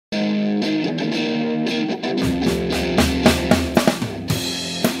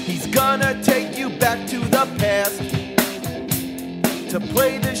to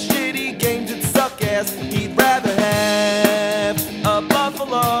play the shitty games that suck ass. He'd rather have a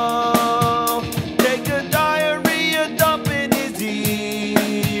buffalo take a diarrhea dump in his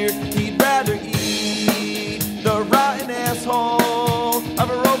ear. He'd rather eat the rotten asshole of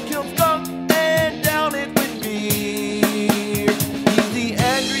a roadkill skunk and down it with beer. He's the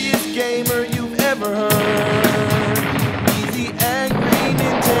angriest gamer you've ever heard. He's the angry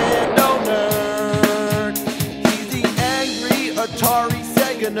Nintendo nerd. He's the angry Atari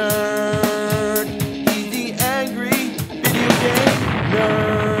Sega nerd. He's the angry video game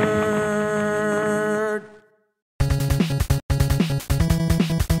nerd.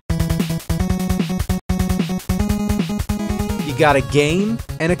 You got a game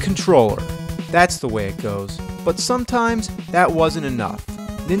and a controller. That's the way it goes. But sometimes that wasn't enough.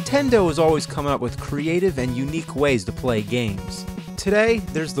 Nintendo is always coming up with creative and unique ways to play games. Today,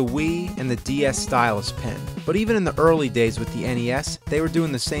 there's the Wii and the DS stylus pen, but even in the early days with the NES, they were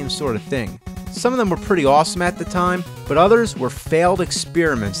doing the same sort of thing. Some of them were pretty awesome at the time, but others were failed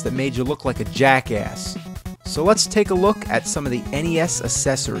experiments that made you look like a jackass. So let's take a look at some of the NES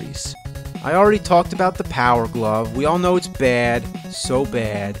accessories. I already talked about the Power Glove. We all know it's bad, so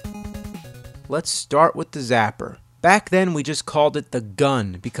bad. Let's start with the Zapper. Back then we just called it the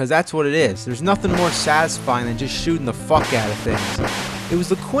gun, because that's what it is. There's nothing more satisfying than just shooting the fuck out of things. It was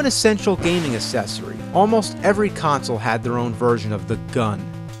the quintessential gaming accessory. Almost every console had their own version of the gun.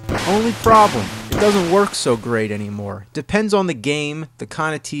 Only problem, it doesn't work so great anymore. Depends on the game, the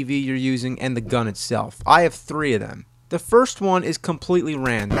kind of TV you're using, and the gun itself. I have 3 of them. The first one is completely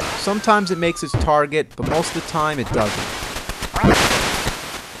random. Sometimes it makes its target, but most of the time it doesn't.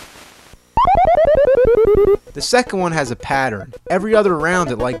 The second one has a pattern. Every other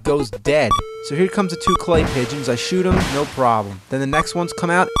round it like goes dead. So here comes the 2 clay pigeons. I shoot them, no problem. Then the next ones come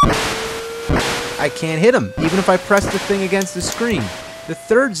out. I can't hit them, even if I press the thing against the screen. The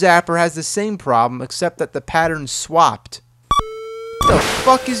third Zapper has the same problem, except that the pattern's swapped. What the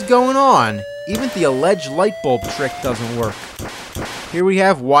fuck is going on? Even the alleged light bulb trick doesn't work. Here we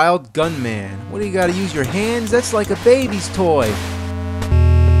have Wild Gunman. What do you gotta use your hands? That's like a baby's toy.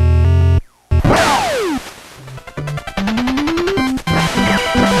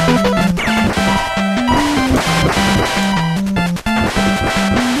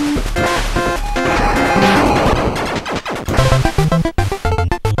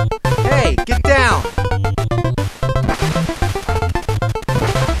 Hey, get down!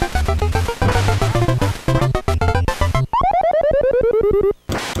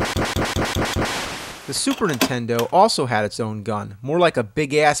 The Super Nintendo also had its own gun, more like a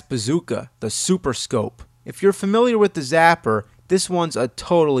big-ass bazooka, the Super Scope. If you're familiar with the Zapper, this one's a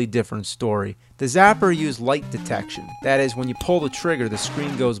totally different story. The Zapper used light detection. That is, when you pull the trigger, the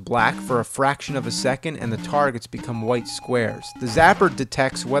screen goes black for a fraction of a second and the targets become white squares. The Zapper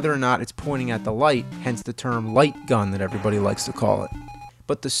detects whether or not it's pointing at the light, hence the term light gun that everybody likes to call it.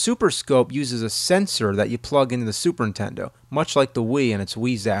 But the Super Scope uses a sensor that you plug into the Super Nintendo, much like the Wii and its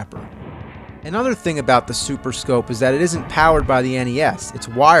Wii Zapper. Another thing about the Super Scope is that it isn't powered by the NES. It's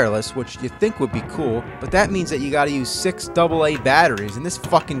wireless, which you think would be cool, but that means that you gotta use 6 AA batteries, and this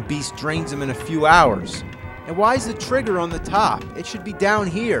fucking beast drains them in a few hours. And why is the trigger on the top? It should be down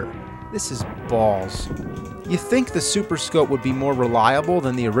here. This is balls. You think the Super Scope would be more reliable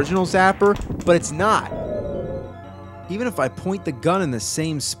than the original Zapper, but it's not. Even if I point the gun in the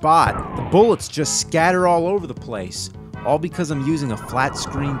same spot, the bullets just scatter all over the place, all because I'm using a flat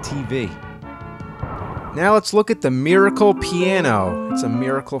screen TV. Now let's look at the Miracle Piano. It's a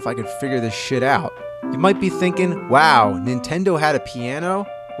miracle if I could figure this shit out. You might be thinking, wow, Nintendo had a piano?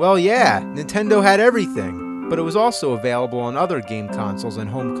 Well, yeah, Nintendo had everything, but it was also available on other game consoles and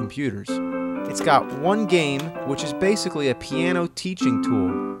home computers. It's got one game, which is basically a piano teaching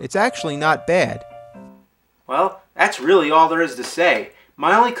tool. It's actually not bad. Well, that's really all there is to say.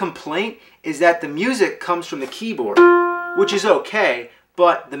 My only complaint is that the music comes from the keyboard, which is okay,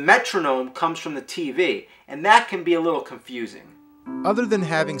 but the metronome comes from the TV, and that can be a little confusing. Other than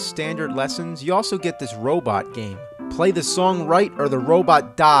having standard lessons, you also get this robot game. Play the song right or the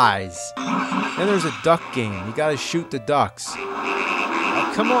robot dies. Then there's a duck game. You gotta shoot the ducks.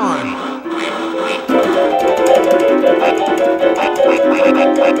 Oh, come on.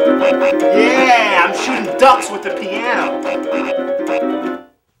 Yeah, I'm shooting ducks with the piano.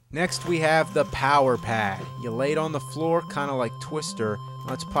 Next we have the Power Pad. You lay it on the floor, kind of like Twister.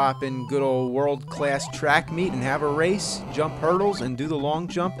 Let's pop in good old world-class track meet and have a race, jump hurdles, and do the long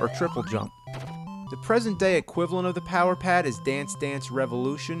jump or triple jump. The present-day equivalent of the Power Pad is Dance Dance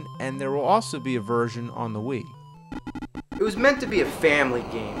Revolution, and there will also be a version on the Wii. It was meant to be a family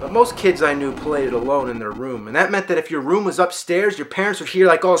game, but most kids I knew played it alone in their room, and that meant that if your room was upstairs, your parents would hear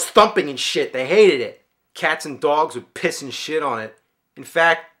like all this thumping and shit. They hated it. Cats and dogs would piss and shit on it. In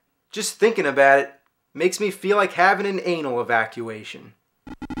fact, just thinking about it makes me feel like having an anal evacuation.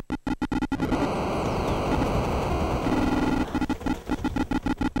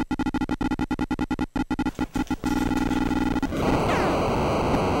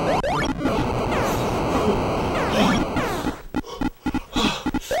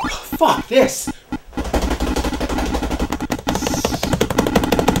 Fuck this!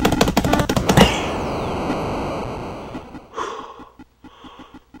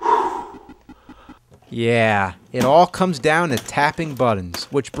 Yeah, it all comes down to tapping buttons,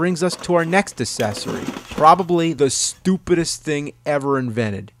 which brings us to our next accessory. Probably the stupidest thing ever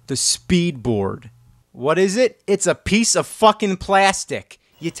invented, the speed board. What is it? It's a piece of fucking plastic.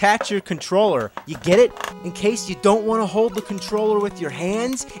 You attach your controller, you get it? In case you don't want to hold the controller with your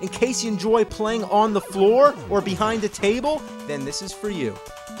hands, in case you enjoy playing on the floor or behind a table, then this is for you.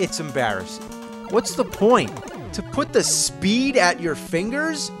 It's embarrassing. What's the point? To put the speed at your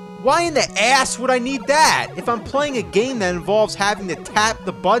fingers? Why in the ass would I need that? If I'm playing a game that involves having to tap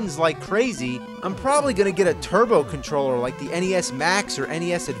the buttons like crazy, I'm probably gonna get a turbo controller like the NES Max or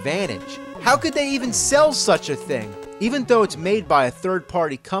NES Advantage. How could they even sell such a thing? Even though it's made by a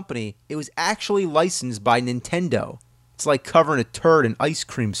third-party company, it was actually licensed by Nintendo. It's like covering a turd in ice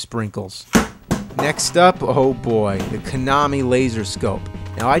cream sprinkles. Next up, oh boy, the Konami Laser Scope.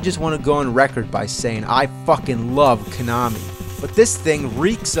 Now I just want to go on record by saying I fucking love Konami. But this thing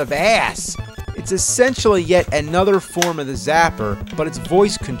reeks of ass. It's essentially yet another form of the zapper, but it's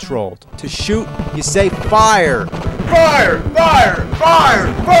voice controlled. To shoot, you say fire. Fire! Fire!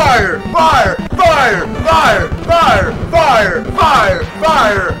 Fire! Fire! Fire! Fire! Fire! Fire! Fire! Fire! Fire!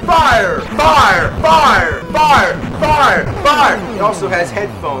 Fire! Fire! Fire! Fire! Fire! Fire! It also has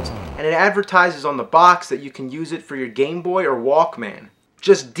headphones, and it advertises on the box that you can use it for your Game Boy or Walkman.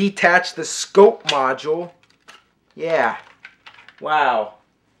 Just detach the scope module. Yeah. Wow.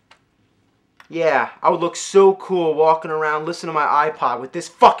 Yeah, I would look so cool walking around listening to my iPod with this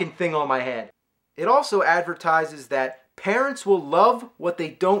fucking thing on my head. It also advertises that parents will love what they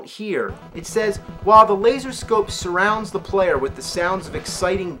don't hear. It says, while the laser scope surrounds the player with the sounds of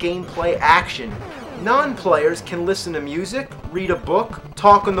exciting gameplay action, non-players can listen to music, read a book,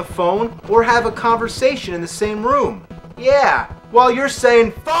 talk on the phone, or have a conversation in the same room. Yeah, while you're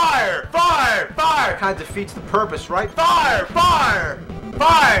saying fire, fire, fire, kind of defeats the purpose, right? Fire, fire,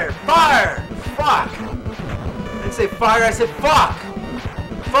 fire, fire, fuck. I didn't say fire, I said fuck.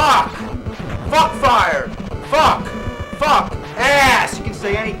 Fuck. Fuck fire. Fuck. Fuck. Ass. You can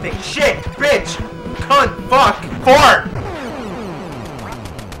say anything. Shit. Bitch. Cunt. Fuck. Fart.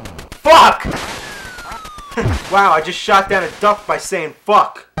 Fuck. Wow, I just shot down a duck by saying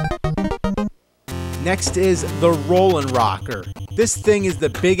fuck. Next is the Rollin' Rocker. This thing is the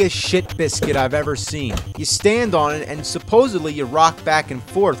biggest shit biscuit I've ever seen. You stand on it and supposedly you rock back and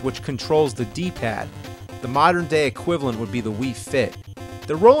forth, which controls the D-pad. The modern day equivalent would be the Wii Fit.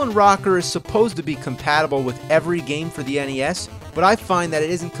 The Rollin' Rocker is supposed to be compatible with every game for the NES, but I find that it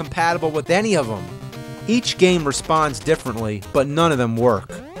isn't compatible with any of them. Each game responds differently, but none of them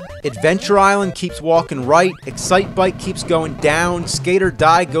work. Adventure Island keeps walking right, Excite Bike keeps going down, Skate or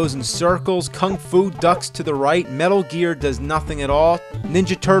Die goes in circles, Kung Fu ducks to the right, Metal Gear does nothing at all,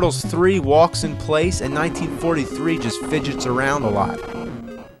 Ninja Turtles 3 walks in place, and 1943 just fidgets around a lot.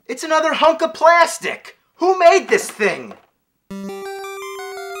 It's another hunk of plastic! Who made this thing?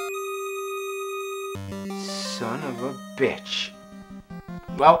 Son of a bitch.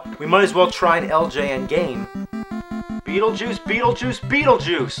 Well, we might as well try an LJN game. Beetlejuice, Beetlejuice,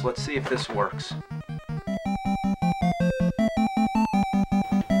 Beetlejuice! Let's see if this works.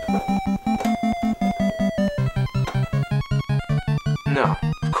 No,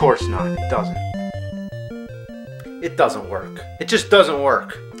 of course not. It doesn't. It doesn't work. It just doesn't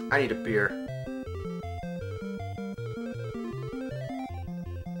work. I need a beer.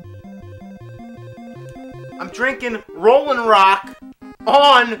 I'm drinking Rollin' Rock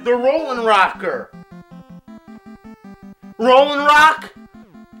on the Rollin' Rocker. Rollin' Rock?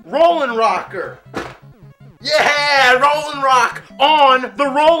 Rollin' Rocker. Yeah, Rollin' Rock on the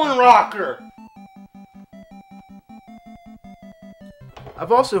Rollin' Rocker.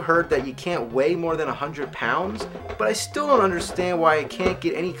 I've also heard that you can't weigh more than 100 pounds, but I still don't understand why I can't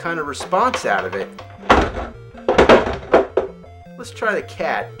get any kind of response out of it. Let's try the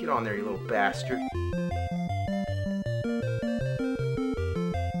cat. Get on there, you little bastard.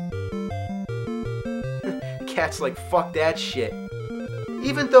 Cat's like, fuck that shit.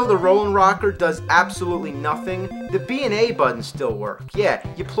 Even though the Rollin' Rocker does absolutely nothing, the B and A buttons still work. Yeah,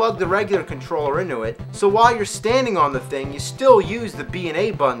 you plug the regular controller into it, so while you're standing on the thing, you still use the B and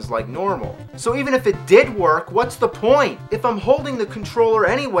A buttons like normal. So even if it did work, what's the point? If I'm holding the controller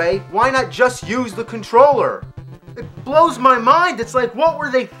anyway, why not just use the controller? It blows my mind. It's like, what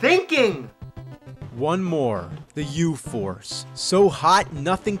were they thinking? One more. The U-Force. So hot,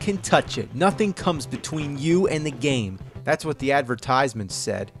 nothing can touch it. Nothing comes between you and the game. That's what the advertisement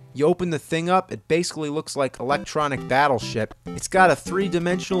said. You open the thing up, it basically looks like electronic battleship. It's got a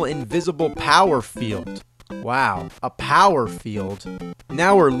three-dimensional invisible power field. Wow, a power field.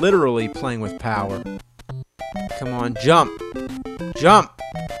 Now we're literally playing with power. Come on, jump. Jump.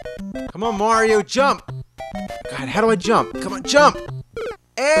 Come on, Mario, jump. God, how do I jump? Come on, jump.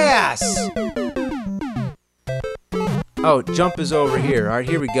 Ass! Oh, jump is over here. Alright,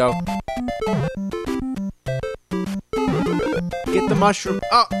 here we go. Get the mushroom.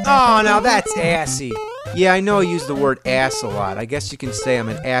 Oh, now that's assy. Yeah, I know I use the word ass a lot. I guess you can say I'm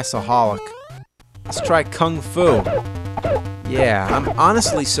an assaholic. Let's try Kung Fu. Yeah, I'm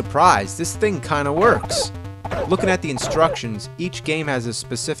honestly surprised. This thing kinda works. Looking at the instructions, each game has a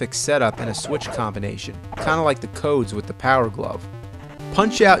specific setup and a switch combination, kinda like the codes with the Power Glove.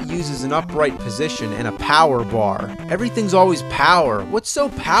 Punch-Out uses an upright position and a power bar. Everything's always power. What's so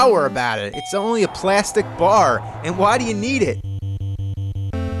power about it? It's only a plastic bar, and why do you need it?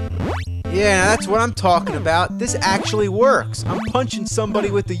 Yeah, that's what I'm talking about. This actually works. I'm punching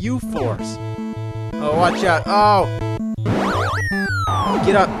somebody with the U-Force. Oh, watch out. Oh!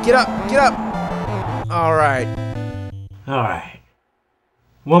 Get up, get up, get up! Alright. Alright.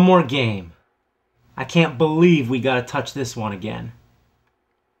 One more game. I can't believe we gotta touch this one again.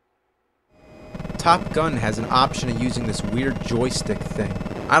 Top Gun has an option of using this weird joystick thing.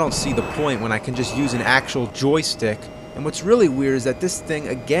 I don't see the point when I can just use an actual joystick. And what's really weird is that this thing,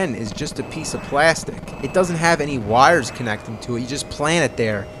 again, is just a piece of plastic. It doesn't have any wires connecting to it. You just plant it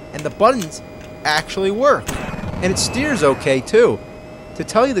there. And the buttons actually work. And it steers okay, too. To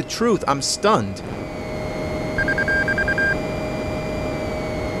tell you the truth, I'm stunned.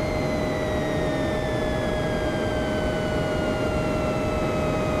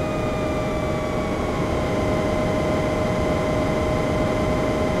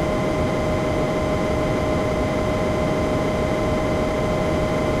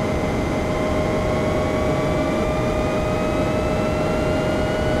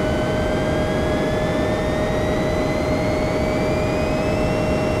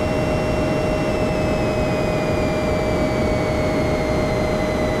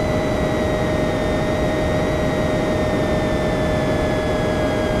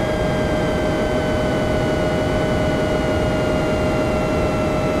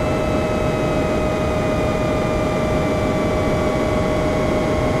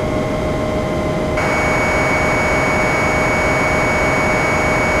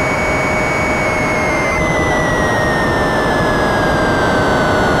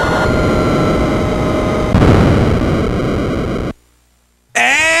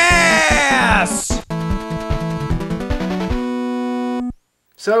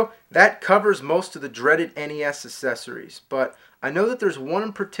 So that covers most of the dreaded NES accessories, but I know that there's one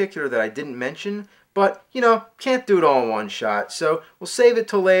in particular that I didn't mention, but, you know, can't do it all in one shot, so we'll save it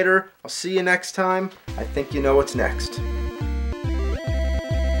till later. I'll see you next time. I think you know what's next.